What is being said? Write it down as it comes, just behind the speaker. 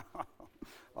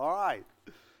All right.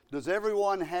 Does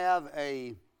everyone have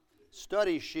a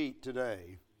study sheet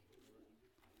today?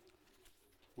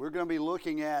 We're going to be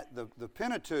looking at the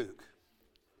Pentateuch.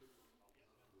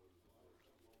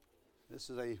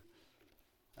 I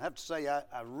have to say, I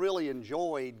really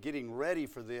enjoyed getting ready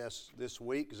for this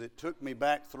week because it took me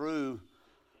back through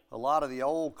a lot of the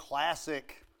old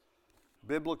classic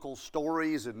biblical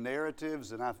stories and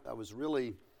narratives, and I was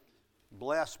really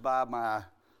blessed by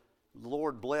the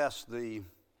Lord blessed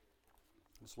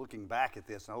just looking back at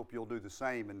this. I hope you'll do the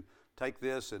same and take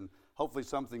this, and hopefully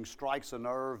something strikes a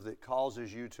nerve that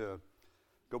causes you to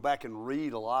go back and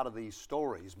read a lot of these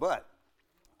stories. But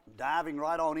diving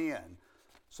right on in.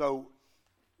 So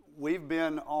we've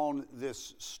been on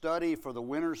this study for the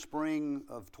winter-spring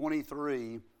of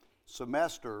 23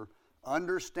 semester,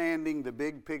 Understanding the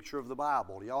Big Picture of the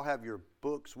Bible. Do y'all have your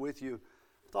books with you?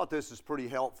 I thought this is pretty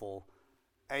helpful.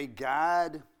 A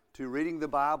guide to reading the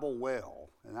Bible well.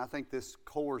 And I think this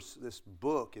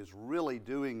book is really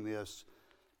doing it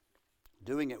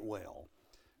well.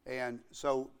 And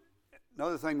so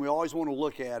another thing we always want to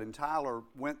look at, and Tyler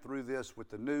went through this with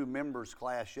the new members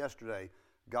class yesterday,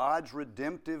 God's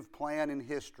redemptive plan in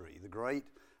history. I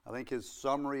think his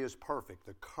summary is perfect.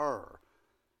 The CUR: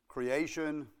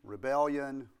 creation,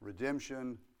 rebellion,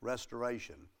 redemption,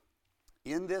 restoration.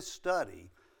 In this study,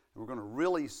 we're going to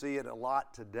really see it a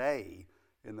lot today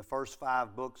in the first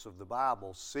 5 books of the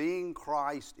Bible, seeing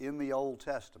Christ in the Old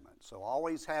Testament. So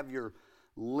always have your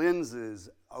lenses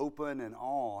open and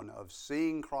on of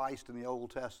seeing Christ in the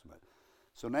Old Testament.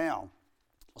 So now,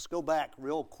 let's go back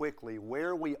real quickly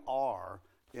where we are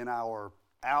in our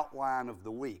outline of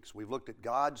the weeks. We've looked at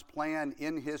God's plan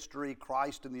in history,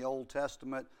 Christ in the Old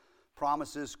Testament,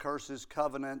 promises, curses,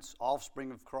 covenants,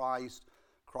 offspring of Christ,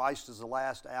 Christ is the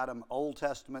last Adam, Old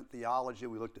Testament theology.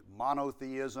 We looked at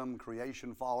monotheism,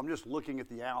 creation, fall. I'm just looking at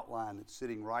the outline that's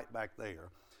sitting right back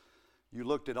there. You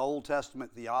looked at Old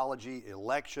Testament theology,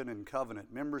 election and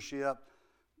covenant membership.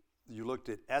 You looked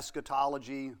at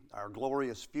eschatology, our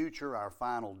glorious future, our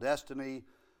final destiny,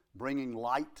 bringing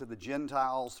light to the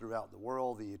Gentiles throughout the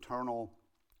world, the eternal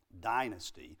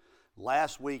dynasty.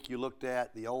 Last week you looked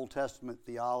at the Old Testament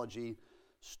theology,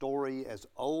 story as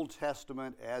Old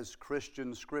Testament as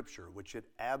Christian Scripture, which it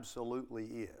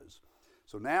absolutely is.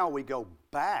 So now we go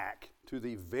back to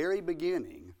the very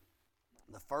beginning,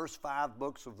 the first 5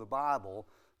 books of the Bible,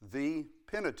 the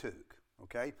Pentateuch.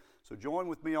 Okay? So join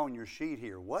with me on your sheet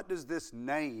here. What does this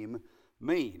name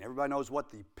mean? Everybody knows what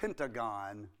the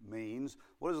Pentagon means.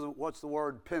 What's the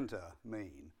word penta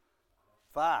mean?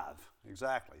 5,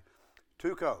 exactly.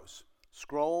 Tukos,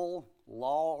 scroll,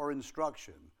 law, or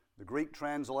instruction. The Greek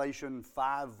translation,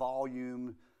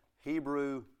 5-volume,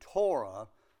 Hebrew, Torah,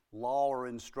 law or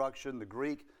instruction. The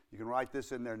Greek, you can write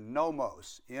this in there,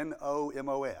 nomos,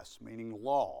 N-O-M-O-S, meaning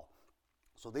law.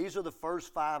 So these are the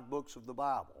first 5 books of the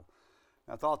Bible.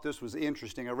 I thought this was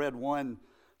interesting. I read one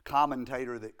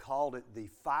commentator that called it the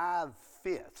 5/5.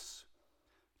 I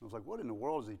was like, what in the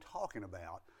world is he talking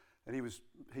about? And he was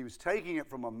taking it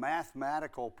from a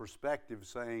mathematical perspective,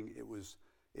 saying it was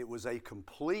a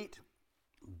complete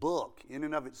book in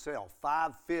and of itself.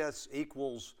 5/5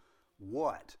 equals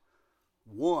what?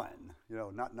 1.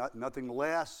 Nothing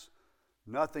less,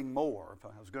 nothing more.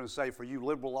 I was going to say, for you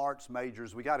liberal arts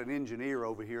majors, we got an engineer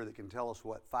over here that can tell us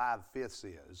what 5/5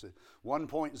 is.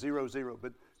 1.00,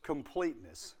 but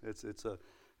completeness. It's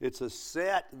a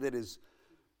set that is,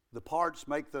 the parts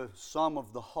make the sum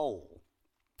of the whole.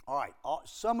 All right,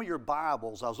 some of your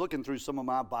Bibles, I was looking through some of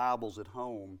my Bibles at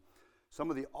home,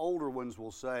 some of the older ones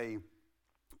will say,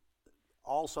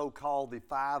 also called the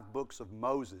 5 books of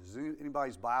Moses.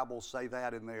 Anybody's Bible say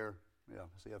that in there? Yeah,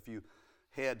 I see a few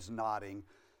heads nodding.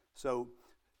 So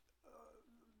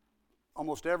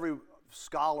almost every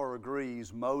scholar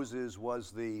agrees Moses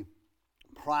was the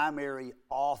primary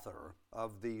author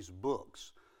of these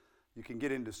books. You can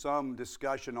get into some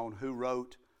discussion on who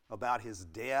wrote about his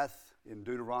death in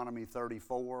Deuteronomy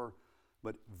 34,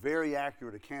 but very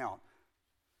accurate account.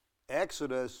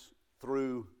 Exodus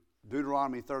through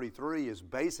Deuteronomy 33 is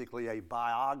basically a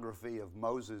biography of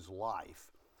Moses'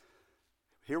 life.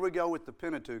 Here we go with the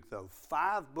Pentateuch, though.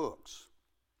 5 books,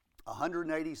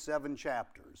 187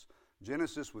 chapters.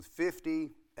 Genesis with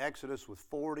 50, Exodus with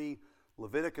 40,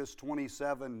 Leviticus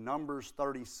 27, Numbers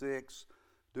 36,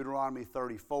 Deuteronomy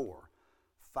 34.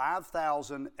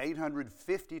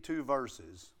 5,852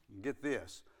 verses. Get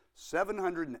this,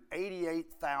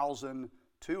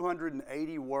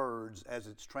 788,280 words as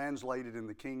it's translated in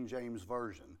the King James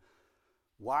Version.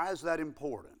 Why is that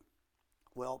important?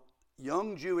 Well,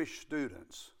 young Jewish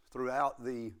students throughout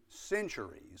the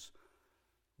centuries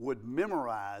would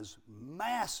memorize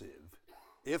massive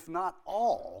if not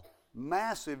all,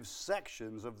 massive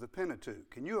sections of the Pentateuch.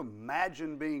 Can you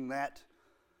imagine being that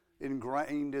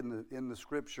ingrained in the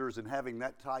Scriptures and having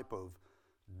that type of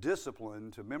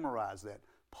discipline to memorize that?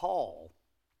 Paul,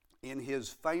 in his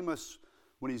famous,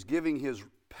 when he's giving his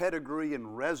pedigree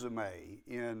and resume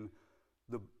in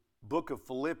the book of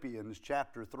Philippians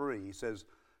chapter 3, he says,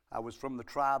 I was from the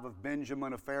tribe of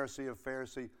Benjamin, a Pharisee of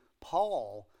Pharisee.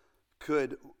 Paul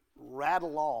could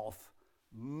rattle off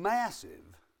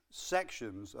massive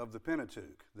sections of the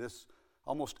Pentateuch, this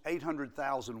almost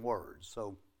 800,000 words.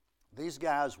 So these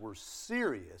guys were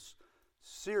serious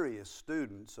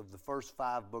students of the first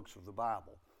 5 books of the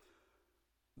Bible.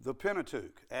 The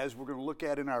Pentateuch, as we're going to look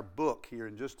at in our book here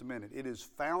in just a minute, it is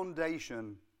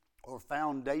foundation or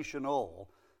foundational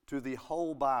to the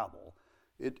whole Bible.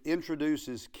 It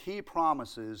introduces key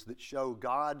promises that show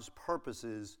God's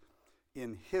purposes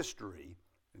in history,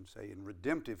 and say in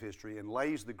redemptive history, and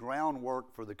lays the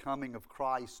groundwork for the coming of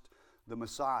Christ the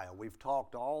Messiah. We've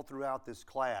talked all throughout this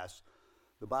class.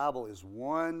 The Bible is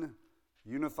one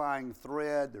unifying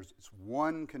thread. It's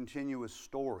one continuous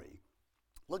story.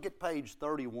 Look at page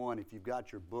 31 if you've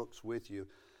got your books with you,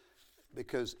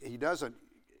 because he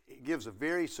gives a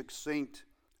very succinct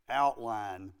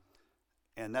outline,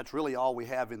 and that's really all we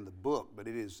have in the book, but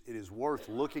it is worth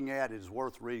looking at, it is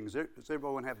worth reading. Does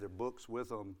everyone have their books with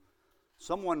them?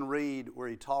 Someone read where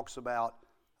he talks about,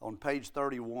 on page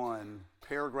 31,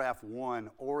 paragraph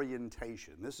 1,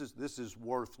 orientation. This is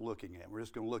worth looking at. We're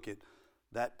just going to look at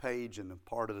that page and a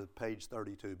part of the page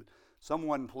 32. But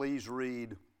someone please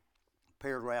read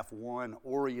paragraph 1,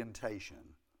 orientation.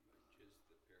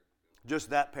 Just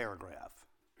that paragraph.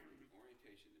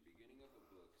 Orientation. The beginning of a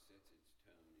book sets its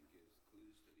tone and gives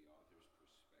clues to the author's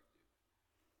perspective.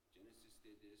 Genesis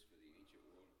did this for the ancient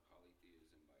world of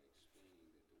polytheism by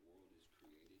explaining that the world is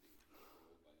created and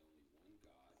controlled by only one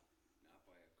God, not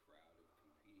by a crowd of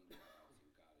competing gods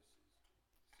and goddesses.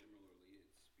 Similarly,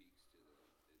 it speaks to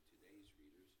today's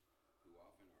readers, who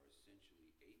often are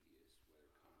essentially atheists, whether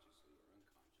consciously or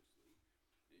unconsciously,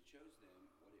 and it shows them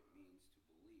what it means to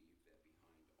believe that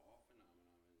behind all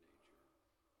phenomena in nature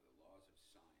are the laws of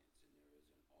science, and there is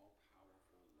an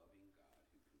all-powerful, loving God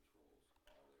who controls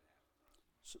all that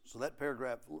happens. So that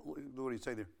paragraph, what did he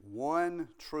say there? One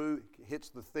true, hits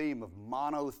the theme of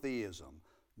monotheism.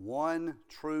 One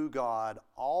true God,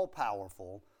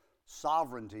 all-powerful,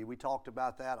 sovereignty. We talked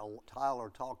about that, Tyler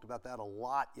talked about that a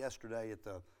lot yesterday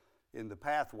in the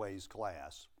Pathways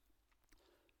class.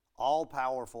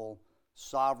 All-powerful,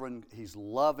 sovereign, he's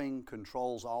loving,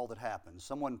 controls all that happens.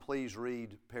 Someone please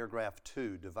read paragraph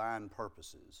 2, divine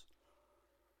purposes.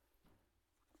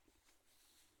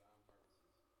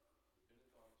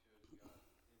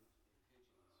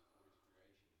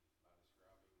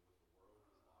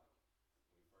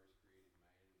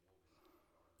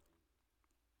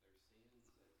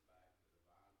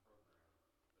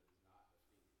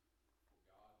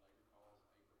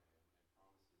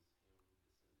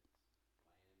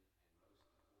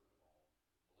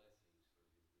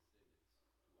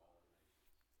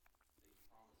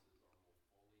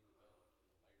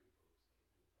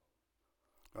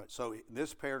 All right, so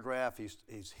this paragraph,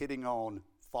 he's hitting on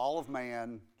fall of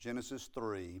man, Genesis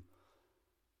 3,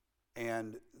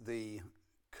 and the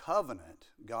covenant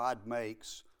God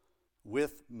makes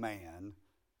with man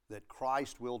that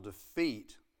Christ will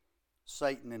defeat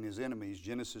Satan and his enemies,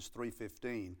 Genesis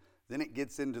 3:15. Then it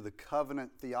gets into the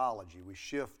covenant theology. We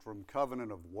shift from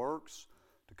covenant of works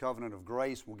to covenant of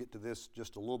grace. We'll get to this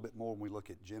just a little bit more when we look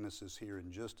at Genesis here in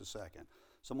just a second.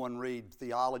 Someone read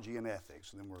theology and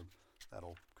ethics, and then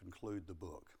that'll conclude the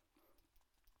book.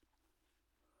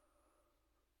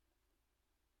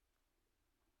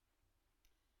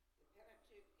 The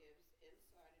Pentateuch gives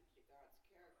insight into God's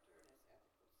character and his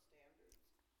ethical standards.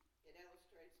 It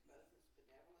illustrates both his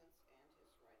benevolence and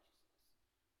his righteousness.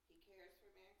 He cares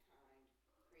for mankind,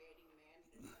 creating man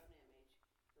in his own image,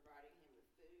 providing him with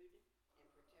food, and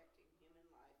protecting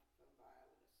human life from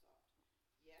violent assault.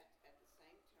 Yet, at the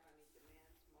same time, he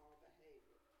demands moral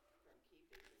behavior, from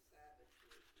keeping the Sabbath to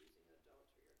refusing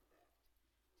adultery or theft.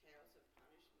 Tales of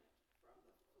punishment, from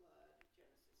the flood,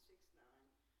 Genesis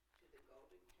 6:9, to the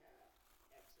golden calf,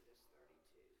 Exodus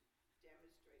 32,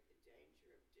 demonstrate the danger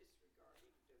of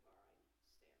disregarding divine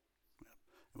standards.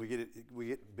 We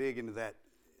get big into that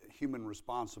human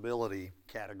responsibility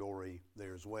category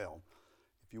there as well.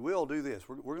 If you will, do this.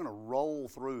 We're going to roll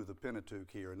through the Pentateuch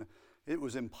here, and it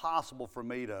was impossible for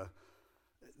me to.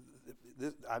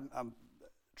 I'm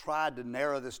tried to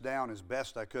narrow this down as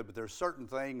best I could, but there's certain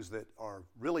things that are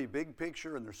really big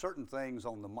picture, and there's certain things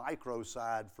on the micro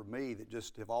side for me that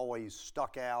just have always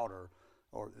stuck out or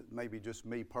or maybe just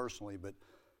me personally, but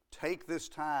take this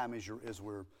time as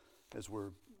we're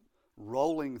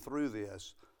rolling through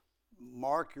this.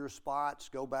 Mark your spots,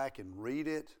 go back and read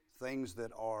it, things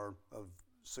that are of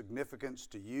significance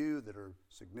to you, that are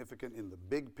significant in the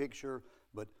big picture.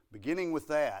 But beginning with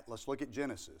that, let's look at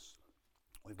Genesis.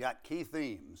 We've got key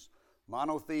themes: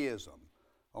 monotheism,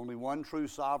 only one true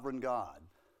sovereign God.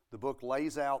 The book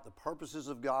lays out the purposes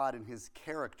of God and His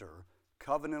character,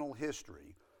 covenantal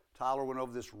history. Tyler went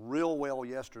over this real well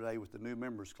yesterday with the new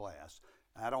members class.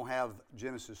 I don't have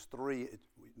Genesis 3.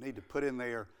 We need to put in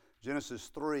there Genesis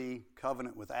 3,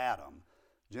 covenant with Adam.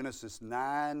 Genesis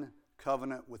 9,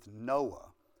 covenant with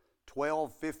Noah.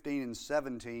 12, 15, and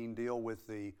 17 deal with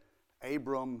the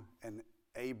Abram and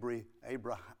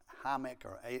Abrahamic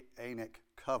or Anak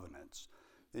covenants.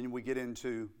 Then we get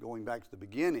into, going back to the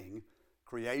beginning,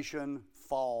 creation,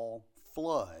 fall,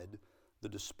 flood, the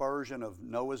dispersion of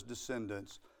Noah's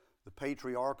descendants, the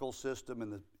patriarchal system,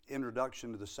 and the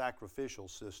introduction to the sacrificial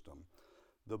system.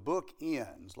 The book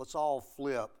ends. Let's all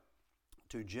flip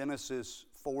to Genesis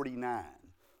 49.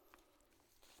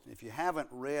 If you haven't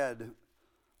read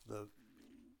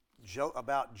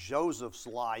about Joseph's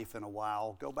life in a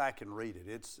while, go back and read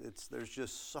it. There's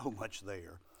just so much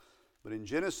there. But in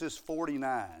Genesis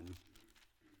 49,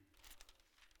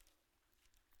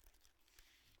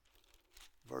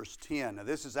 verse 10, now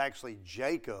this is actually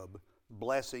Jacob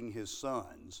blessing his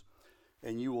sons.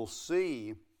 And you will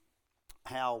see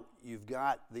how you've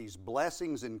got these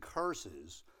blessings and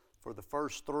curses for the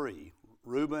first three: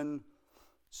 Reuben,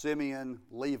 Simeon,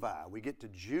 Levi. We get to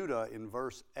Judah in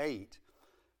verse 8,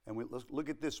 and let's look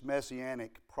at this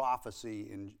messianic prophecy.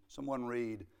 And someone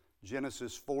read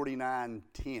Genesis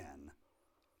 49:10.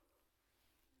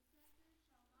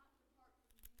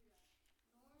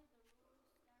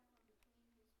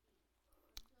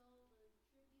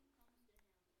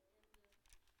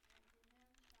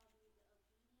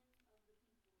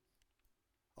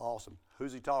 Awesome.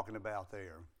 Who's he talking about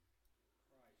there?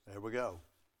 Christ. There we go.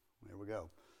 There we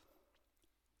go.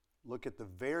 Look at the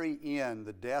very end,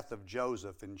 the death of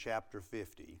Joseph in chapter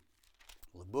 50.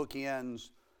 The book ends,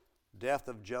 death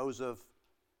of Joseph.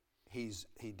 He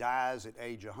dies at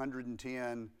age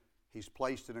 110. He's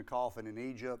placed in a coffin in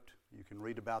Egypt. You can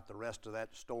read about the rest of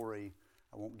that story.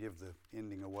 I won't give the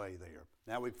ending away there.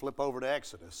 Now we flip over to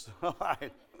Exodus. All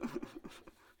right.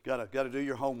 Got to do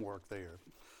your homework there.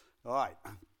 All right.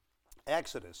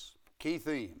 Exodus, key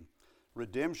theme: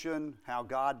 redemption, how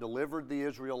God delivered the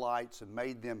Israelites and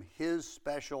made them His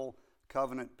special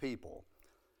covenant people.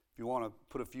 If you want to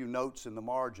put a few notes in the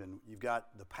margin, you've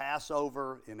got the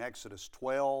Passover in Exodus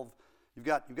 12. You've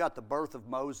got the birth of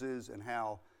Moses and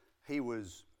how he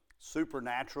was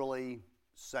supernaturally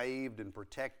saved and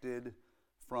protected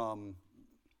from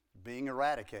being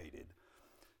eradicated.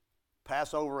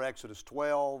 Passover, Exodus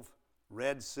 12,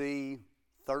 Red Sea,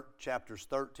 chapters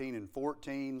 13 and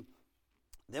 14.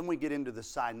 Then we get into the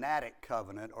Sinaitic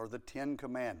covenant, or the Ten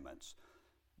Commandments.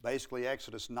 Basically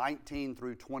Exodus 19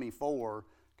 through 24.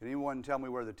 Can anyone tell me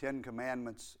where the Ten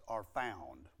Commandments are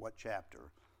found? What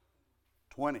chapter?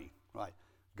 20, right.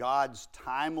 God's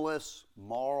timeless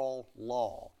moral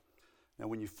law. Now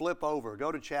when you flip over,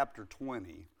 go to chapter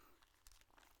 20.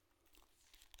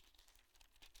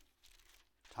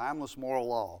 Timeless moral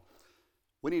law.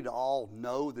 We need to all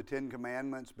know the Ten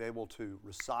Commandments, be able to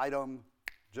recite them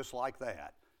just like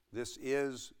that. This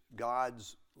is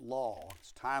God's law.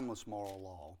 It's timeless moral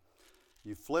law.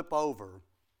 You flip over,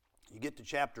 you get to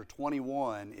chapter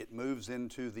 21, it moves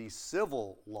into the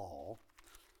civil law.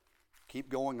 Keep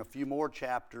going a few more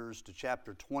chapters to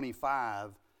chapter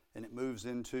 25, and it moves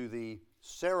into the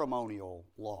ceremonial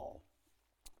law.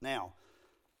 Now,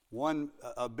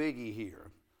 a biggie here.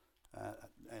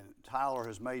 And Tyler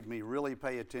has made me really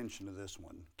pay attention to this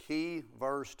one. Key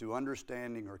verse to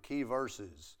understanding, or key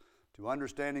verses to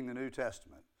understanding the New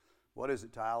Testament. What is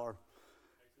it, Tyler?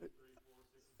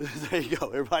 There you go.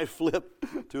 Everybody flip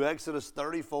to Exodus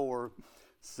 34,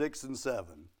 6 and 7.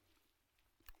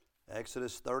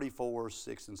 Exodus 34,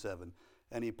 6 and 7.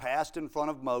 And he passed in front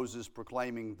of Moses,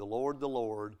 proclaiming, the Lord,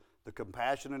 the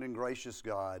compassionate and gracious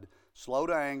God, slow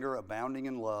to anger, abounding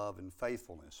in love and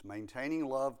faithfulness, maintaining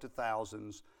love to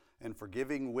thousands, and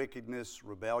forgiving wickedness,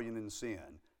 rebellion, and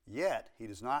sin. Yet he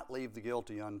does not leave the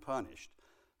guilty unpunished.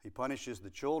 He punishes the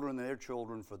children and their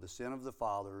children for the sin of the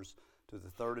fathers to the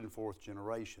third and fourth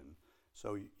generation.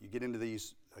 So you get into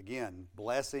these, again,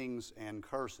 blessings and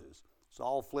curses. So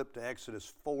I'll flip to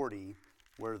Exodus 40,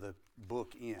 where the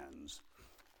book ends.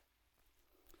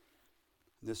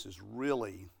 This is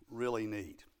really, really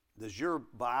neat. Does your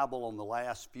Bible on the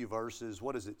last few verses,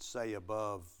 what does it say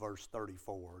above verse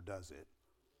 34, does it?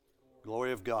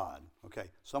 Glory of God. Okay,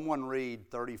 someone read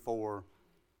 34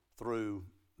 through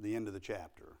the end of the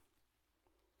chapter.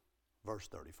 Verse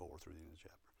 34 through the end of the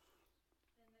chapter.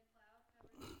 Then the cloud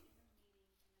covered the tent of meeting, and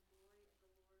the glory of the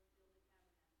Lord filled the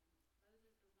tabernacle.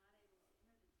 Moses was not able to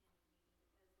enter the tent of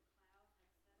meeting because the cloud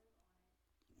had settled on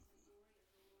it, and the glory of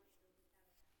the Lord filled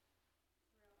the tabernacle.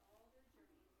 Throughout all their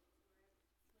journeys, whenever the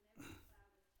cloud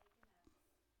was taken up from over the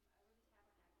tabernacle,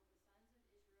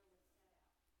 the sons of Israel would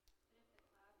set out. But if the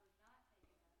cloud was not taken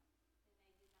up, then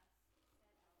they did not set out until the day when it was taken up. For throughout all their journeys, the cloud of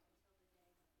the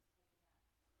Lord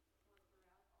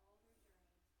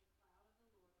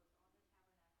was on the tabernacle by day, and there was fire in it by night,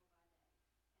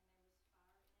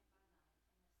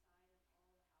 in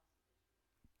the sight of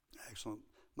all the house of Israel. Excellent.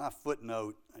 My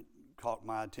footnote caught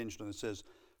my attention, and it says,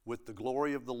 with the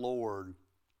glory of the Lord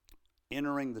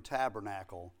entering the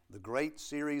tabernacle, the great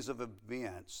series of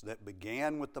events that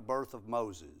began with the birth of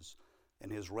Moses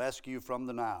and his rescue from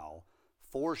the Nile,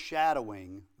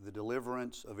 foreshadowing the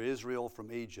deliverance of Israel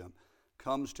from Egypt,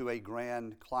 comes to a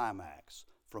grand climax.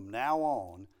 From now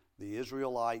on, the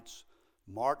Israelites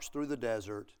march through the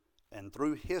desert and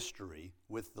through history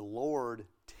with the Lord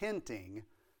tenting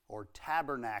or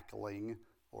tabernacling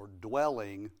or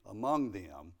dwelling among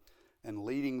them and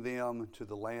leading them to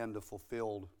the land of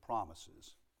fulfilled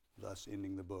promises, thus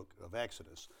ending the book of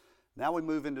Exodus. Now we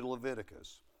move into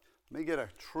Leviticus. Let me get a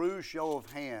true show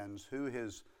of hands who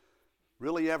has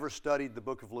really ever studied the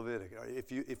book of Leviticus.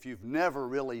 If you've never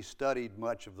really studied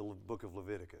much of the book of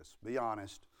Leviticus, be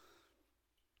honest.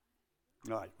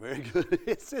 All right, very good.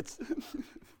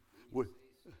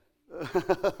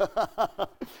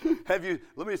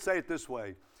 Let me say it this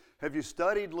way. Have you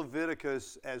studied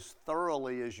Leviticus as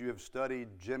thoroughly as you have studied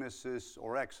Genesis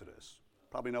or Exodus?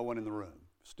 Probably no one in the room.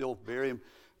 Still very,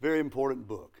 very important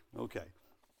book. Okay.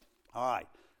 All right.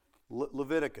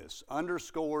 Leviticus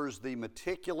underscores the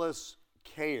meticulous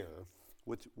care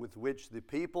with which the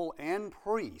people and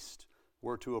priest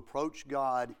were to approach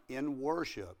God in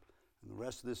worship. And the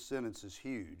rest of this sentence is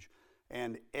huge.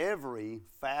 And every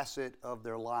facet of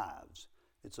their lives.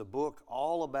 It's a book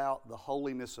all about the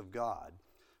holiness of God.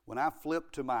 When I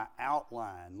flip to my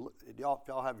outline, if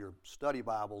y'all have your study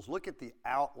Bibles, look at the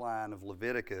outline of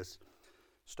Leviticus.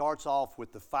 Starts off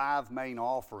with the 5 main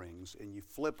offerings, and you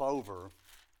flip over,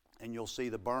 and you'll see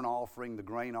the burnt offering, the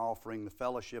grain offering, the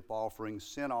fellowship offering,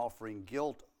 sin offering,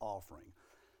 guilt offering.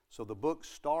 So the book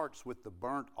starts with the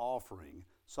burnt offering.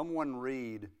 Someone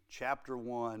read chapter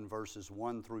 1, verses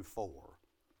 1 through 4.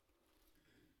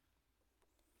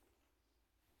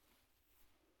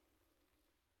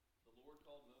 The Lord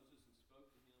called Moses and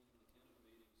spoke to him from the tent of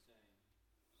meeting, saying,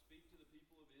 Speak to the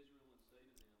people of Israel and say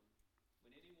to them,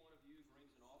 When any one of you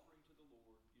brings an offering to the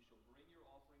Lord, you shall bring your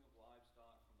offering of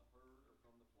livestock from the herd or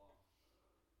from the flock.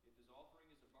 If his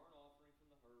offering is a burnt offering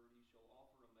from the herd, he shall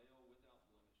offer a male without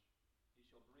blemish. He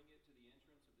shall bring it to the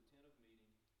entrance of the tent of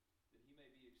meeting, that he may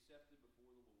be accepted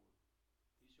before the Lord.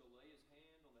 He shall lay his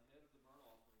hand on the head of the burnt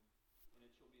offering, and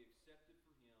it shall be accepted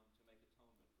for him to make atonement for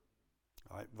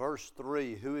him. All right, verse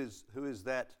 3, who is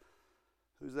that?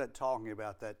 Who's that talking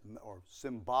about, that, or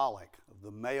symbolic of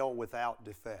the male without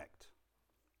defect?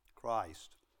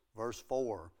 Christ. Verse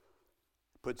 4,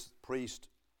 priest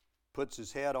puts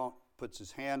his hand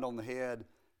on the head,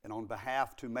 and on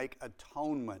behalf to make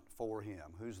atonement for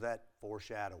him. Who's that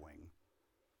foreshadowing?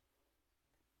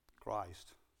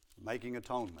 Christ, making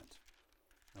atonement.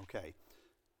 Okay.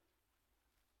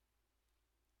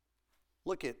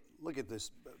 Look at this,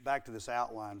 back to this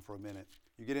outline for a minute.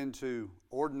 You get into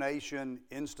ordination,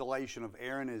 installation of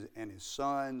Aaron and his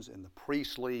sons, and the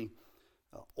priestly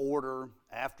order.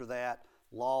 After that,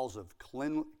 laws of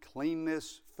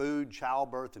cleanness, food,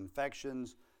 childbirth,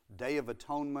 infections, Day of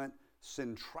Atonement,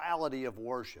 centrality of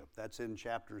worship. That's in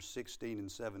chapters 16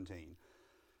 and 17.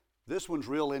 This one's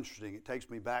real interesting. It takes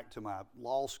me back to my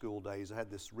law school days. I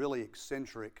had this really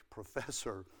eccentric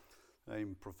professor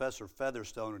named Professor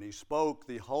Featherstone, and he spoke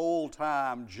the whole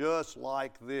time just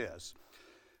like this.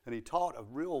 And he taught a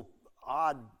real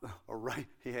odd array.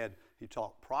 He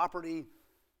taught property,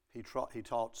 he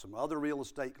taught some other real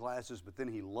estate classes, but then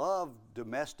he loved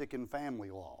domestic and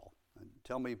family law. And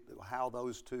tell me how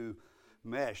those two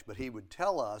mesh. But he would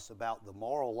tell us about the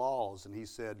moral laws, and he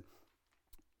said,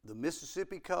 the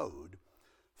Mississippi Code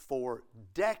for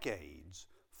decades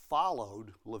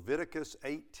followed Leviticus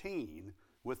 18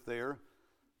 with their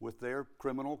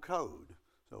criminal code.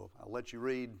 So I'll let you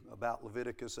read about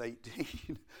Leviticus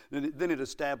 18. Then it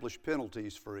established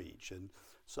penalties for each and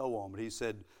so on. But he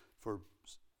said for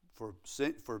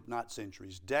not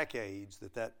centuries, decades,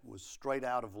 that was straight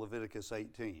out of Leviticus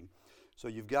 18. So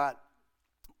you've got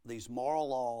these moral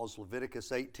laws,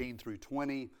 Leviticus 18 through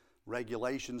 20,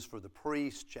 regulations for the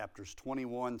priest, chapters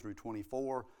 21 through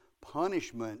 24,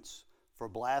 punishments for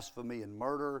blasphemy and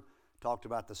murder, talked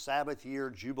about the Sabbath year,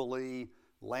 Jubilee,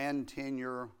 land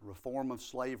tenure, reform of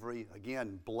slavery,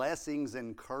 again, blessings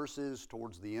and curses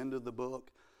towards the end of the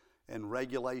book, and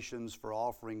regulations for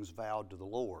offerings vowed to the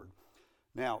Lord.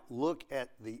 Now, look at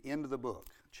the end of the book,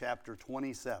 chapter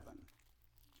 27.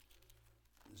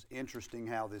 It's interesting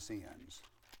how this ends.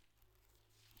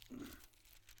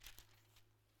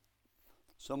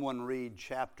 Someone read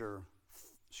chapter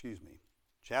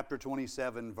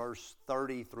 27, verse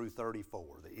 30 through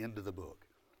 34, the end of the book.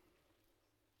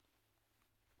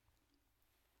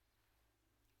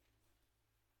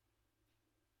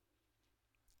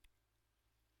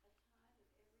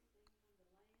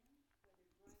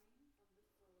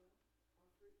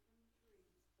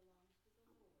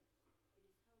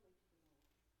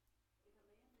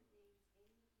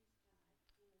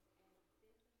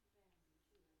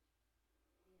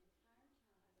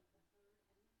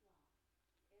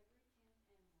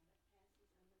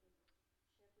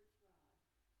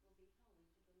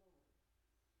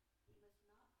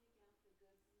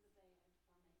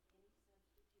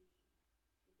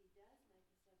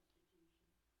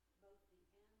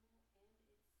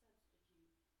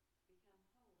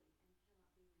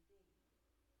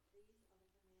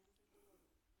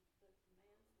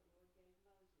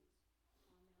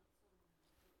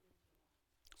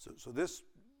 So this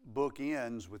book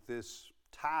ends with this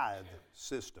tithe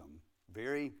system,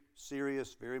 very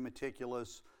serious, very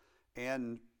meticulous,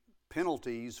 and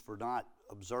penalties for not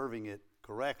observing it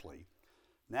correctly.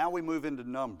 Now we move into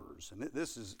Numbers, and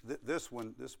this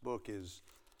book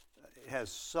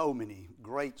has so many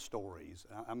great stories.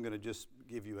 I'm going to just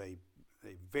give you a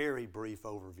very brief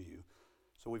overview.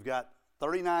 So we've got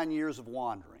 39 years of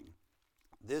wandering.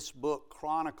 This book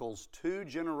chronicles 2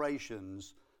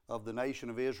 generations of the nation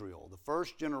of Israel. The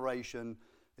first generation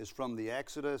is from the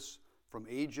Exodus from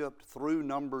Egypt through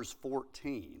Numbers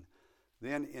 14.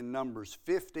 Then in Numbers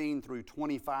 15 through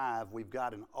 25, we've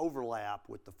got an overlap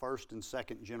with the first and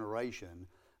second generation.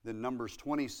 Then Numbers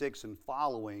 26 and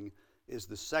following is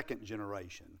the second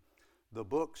generation. The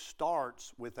book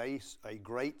starts with a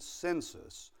great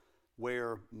census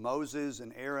where Moses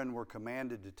and Aaron were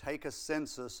commanded to take a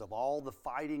census of all the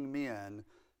fighting men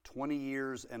 20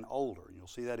 years and older. You'll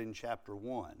see that in chapter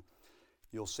 1.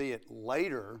 You'll see it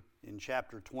later in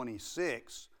chapter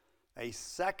 26, a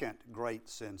second great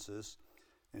census.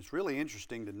 And it's really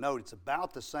interesting to note it's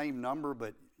about the same number,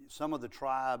 but some of the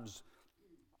tribes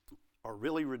are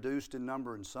really reduced in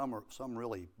number and some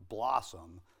really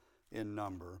blossom in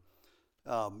number.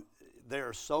 There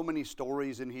are so many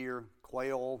stories in here: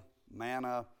 quail,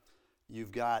 manna.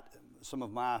 You've got some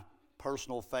of my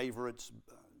personal favorites.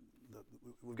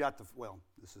 We've got this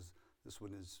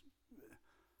one is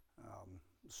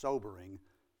sobering.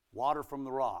 Water from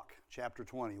the rock, chapter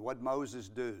 20. What did Moses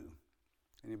do?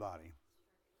 Anybody?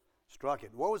 Struck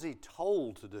it. What was he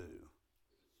told to do?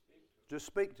 Just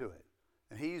speak to it.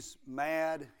 And he's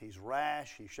mad, he's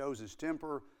rash, he shows his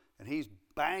temper, and he's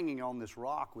banging on this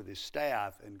rock with his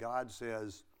staff, and God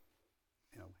says,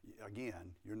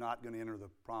 again, you're not going to enter the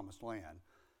promised land.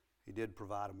 He did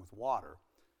provide him with water.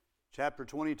 Chapter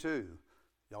 22,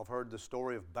 y'all have heard the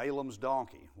story of Balaam's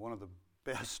donkey, one of the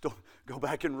best stories. Go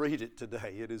back and read it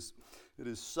today. It is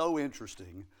so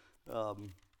interesting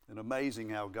and amazing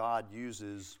how God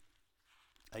uses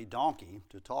a donkey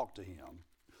to talk to him.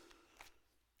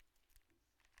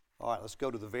 All right, let's go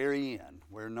to the very end,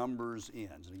 where Numbers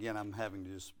ends. And again, I'm having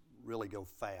to just really go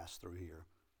fast through here.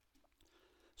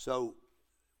 So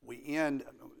we end,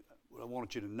 what I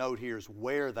want you to note here is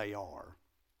where they are.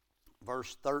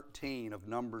 Verse 13 of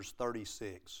Numbers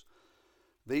 36.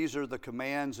 These are the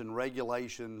commands and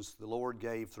regulations the Lord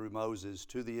gave through Moses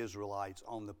to the Israelites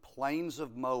on the plains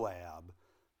of Moab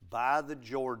by the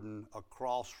Jordan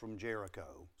across from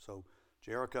Jericho. So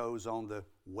Jericho's on the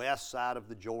west side of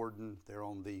the Jordan. They're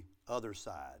on the other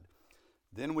side.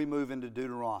 Then we move into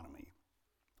Deuteronomy.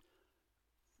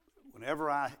 Whenever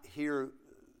I hear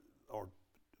or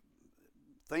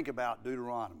think about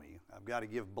Deuteronomy, I've got to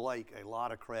give Blake a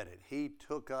lot of credit. He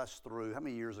took us through, how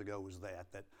many years ago was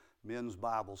that men's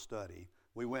Bible study?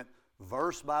 We went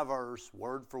verse by verse,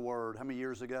 word for word. How many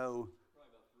years ago?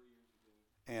 Probably about 3 years ago.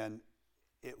 And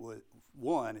it was,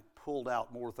 it pulled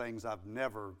out more things I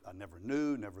never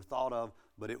knew, never thought of,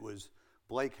 but it was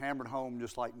Blake hammered home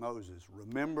just like Moses.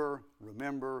 Remember,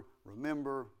 remember,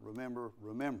 remember, remember,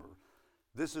 remember.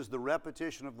 This is the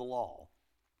repetition of the law.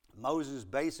 Moses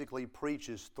basically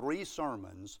preaches 3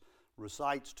 sermons,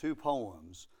 recites 2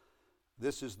 poems.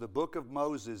 This is the book of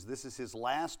Moses. This is his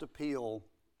last appeal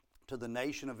to the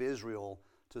nation of Israel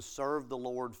to serve the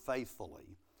Lord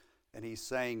faithfully. And he's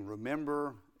saying,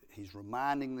 remember, he's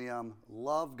reminding them,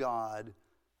 love God,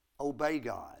 obey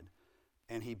God.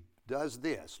 And he does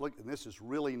this. Look, and this is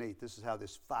really neat. This is how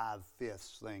this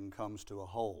 5/5 thing comes to a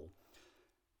whole.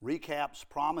 Recaps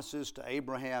promises to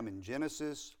Abraham in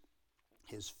Genesis,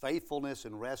 his faithfulness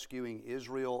in rescuing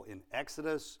Israel in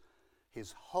Exodus,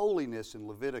 his holiness in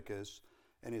Leviticus,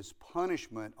 and his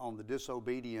punishment on the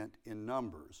disobedient in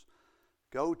Numbers.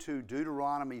 Go to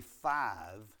Deuteronomy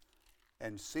 5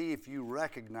 and see if you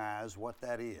recognize what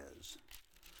that is.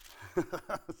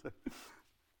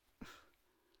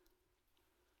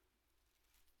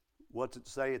 What's it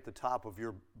say at the top of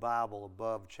your Bible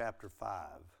above chapter 5?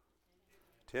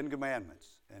 10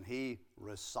 Commandments. And he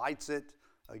recites it.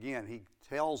 Again, he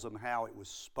tells them how it was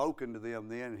spoken to them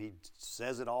then, and he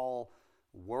says it all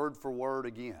word for word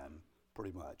again,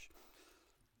 pretty much.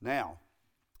 Now,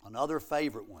 another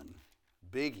favorite one,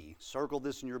 biggie, circle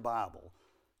this in your Bible.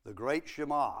 The Great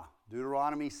Shema,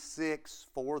 Deuteronomy 6,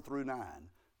 4 through 9.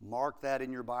 Mark that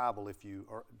in your Bible if you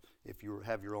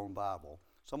have your own Bible.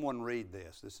 Someone read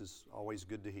this. This is always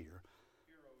good to hear.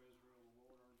 Hear, O Israel, the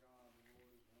Lord our God, the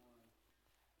Lord is one.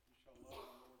 You shall love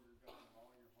the Lord your God with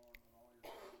all your heart, with all your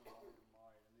soul, and all your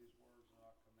might. And these words that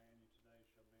I command you today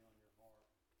shall be on your heart.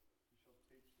 You shall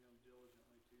teach them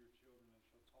diligently to your children, and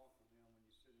shall talk of them when you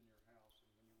sit in your house,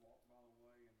 and when you walk by the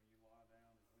way, and when you lie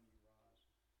down, and when you rise.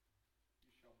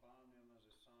 You shall bind them as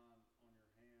a sign on your hand,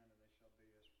 and they shall be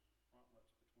as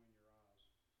frontlets between your eyes.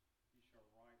 You shall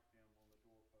write them on the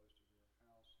doorpost of your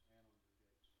house and on your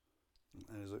gates.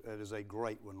 That is a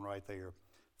great one right there.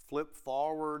 Flip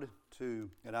forward to,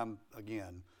 and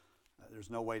there's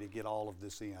no way to get all of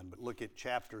this in, but look at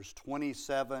chapters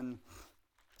 27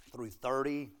 through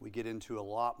 30. We get into a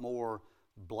lot more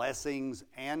blessings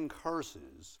and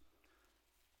curses.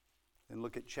 And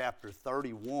look at chapter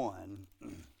 31.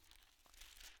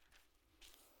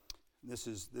 This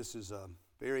is a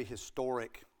very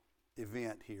historic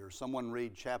event here. Someone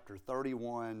read chapter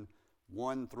 31,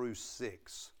 1 through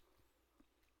 6.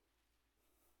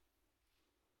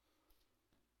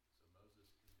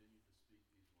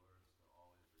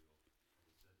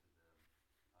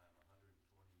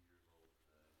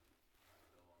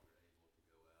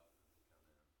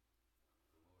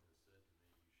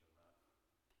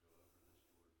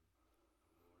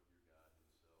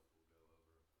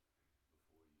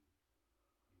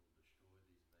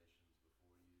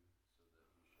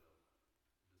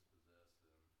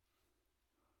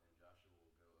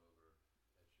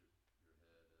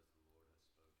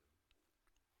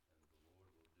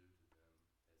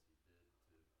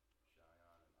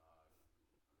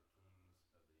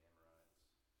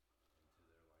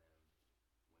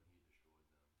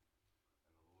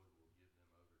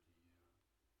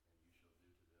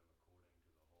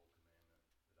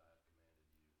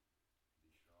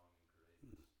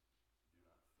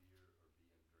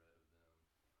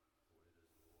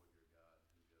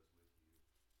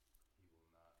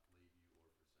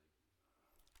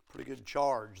 Pretty good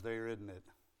charge there, isn't it?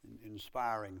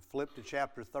 Inspiring. Flip to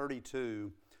chapter 32.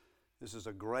 This is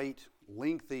a great,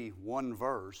 lengthy one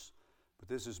verse, but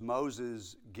this is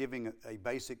Moses giving a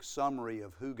basic summary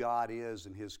of who God is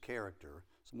and his character.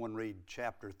 Someone read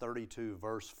chapter 32,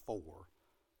 verse 4.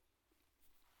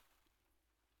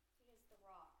 He is the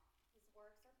rock. His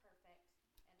works are perfect,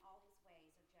 and all his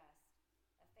ways are just.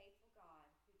 A faithful God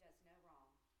who does no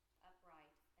wrong, upright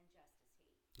and just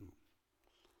is he.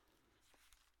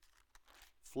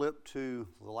 Flip to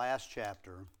the last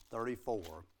chapter,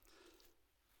 34.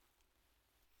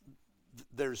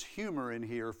 There's humor in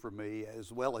here for me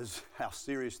as well as how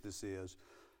serious this is.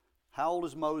 How old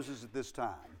is Moses at this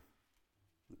time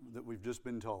that we've just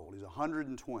been told? He's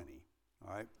 120.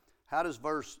 All right. How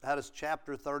does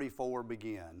chapter 34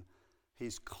 begin?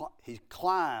 He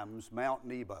climbs Mount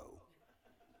Nebo.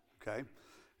 Okay.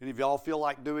 Any of y'all feel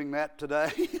like doing that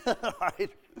today? All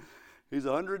right. He's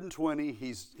 120.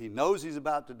 He knows he's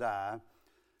about to die.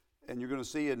 And you're going to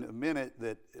see in a minute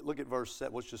that, look at verse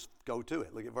 7. Let's just go to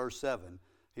it. Look at verse 7.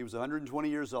 He was 120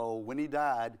 years old when he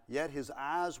died, yet his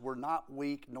eyes were not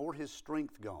weak nor his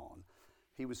strength gone.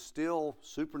 He was still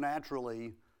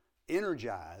supernaturally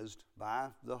energized by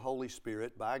the Holy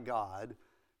Spirit, by God,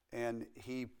 and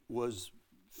he was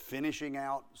finishing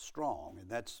out strong. And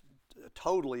that's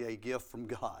totally a gift from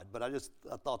God. But I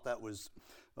thought that was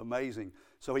amazing.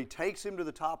 So he takes him to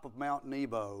the top of Mount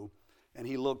Nebo, and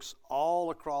he looks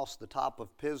all across the top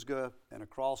of Pisgah and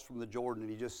across from the Jordan, and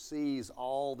he just sees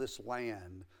all this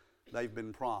land they've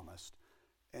been promised.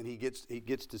 And he gets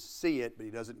to see it, but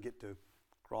he doesn't get to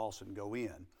cross and go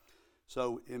in.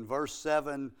 So in verse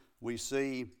 7, we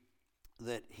see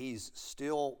that he's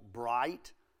still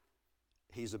bright,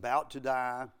 he's about to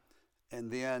die, and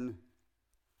then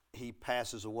he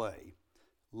passes away.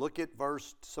 Look at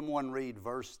someone read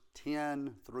verse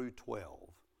 10 through 12.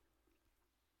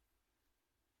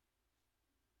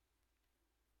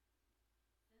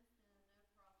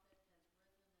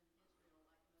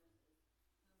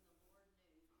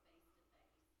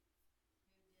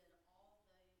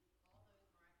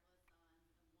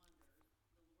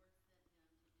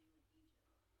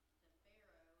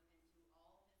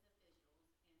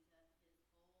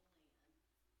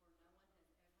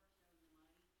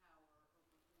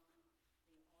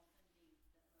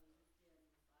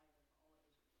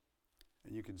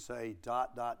 And you can say ...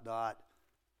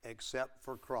 except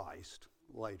for Christ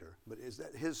later. But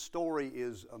his story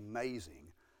is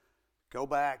amazing. Go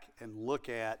back and look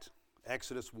at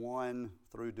Exodus 1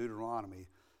 through Deuteronomy.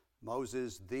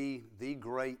 Moses, the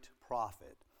great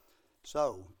prophet.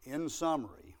 So, in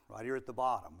summary, right here at the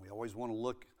bottom, we always want to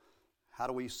look, how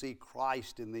do we see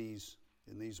Christ in these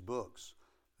books?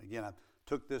 Again, I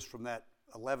took this from that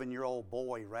 11-year-old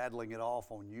boy rattling it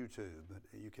off on YouTube. But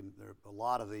there are a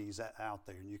lot of these out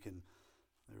there, and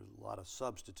there's a lot of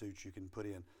substitutes you can put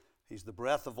in. He's the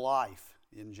breath of life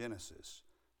in Genesis.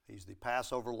 He's the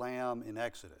Passover lamb in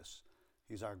Exodus.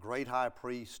 He's our great high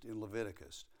priest in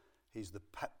Leviticus. He's the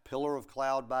pillar of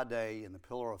cloud by day and the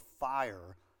pillar of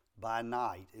fire by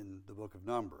night in the book of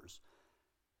Numbers.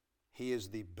 He is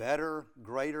the better,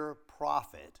 greater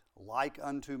prophet like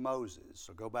unto Moses.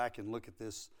 So go back and look at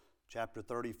this, chapter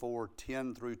 34,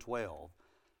 10 through 12.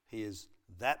 He is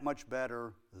that much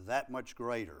better, that much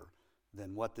greater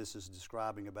than what this is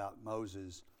describing about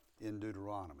Moses in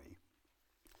Deuteronomy.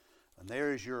 And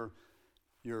there is your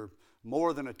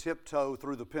more than a tiptoe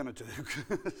through the Pentateuch.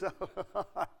 So,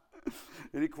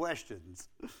 any questions?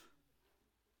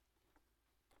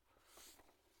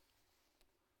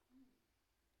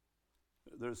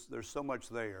 There's so much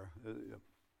there. I have a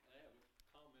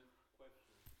comment,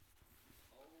 question.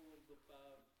 All of the 5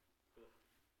 books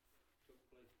took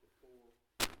place before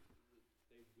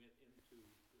they went into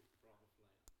the Promised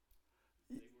Land.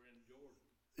 They were in Jordan.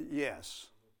 Yes.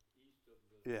 East of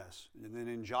the. Yes. And then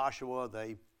in Joshua, that's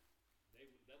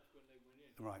when they went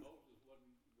in. Right. Right. Moses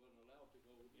wasn't allowed to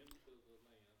go into the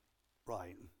land.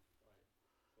 Right.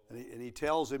 Right. And he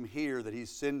tells him here that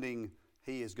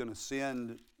he is going to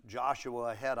send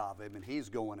Joshua ahead of him, and he's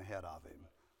going ahead of him.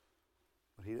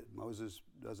 But Moses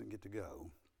doesn't get to go.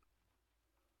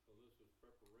 So this is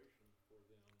preparation for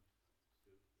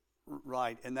them to.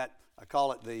 Right, and that I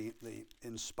call it the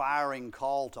inspiring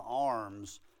call to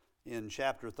arms in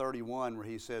chapter 31, where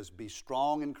he says, "Be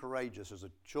strong and courageous." There's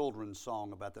a children's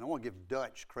song about that. I want to give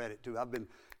Dutch credit too.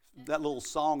 That little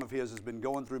song of his has been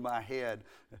going through my head.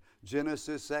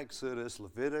 Genesis, Exodus,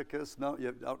 Leviticus. No,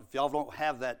 if y'all don't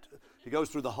have that, he goes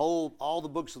through all the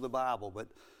books of the Bible, but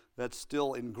that's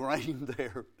still ingrained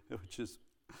there, which is,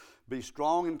 be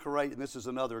strong and courageous. And this is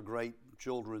another great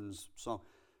children's song.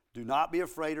 Do not be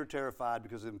afraid or terrified,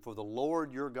 because for the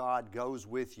Lord your God goes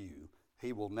with you.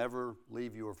 He will never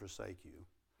leave you or forsake you.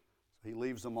 So he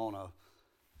leaves them on a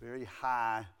very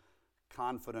high,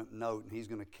 confident note, and he's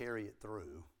going to carry it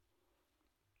through.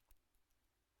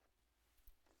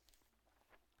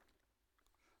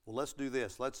 Well, let's do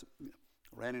this.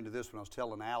 Ran into this when I was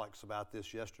telling Alex about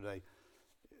this yesterday.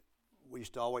 We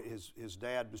used to always, his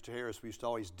dad, Mr. Harris, we used to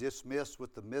always dismiss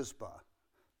with the Mizpah.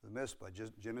 The Mizpah,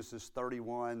 Genesis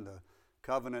 31, the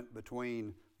covenant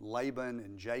between Laban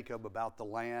and Jacob about the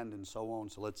land and so on.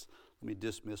 So let me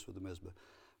dismiss with the Mizpah.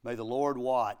 May the Lord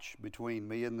watch between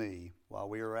me and thee while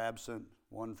we are absent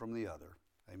one from the other.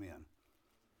 Amen.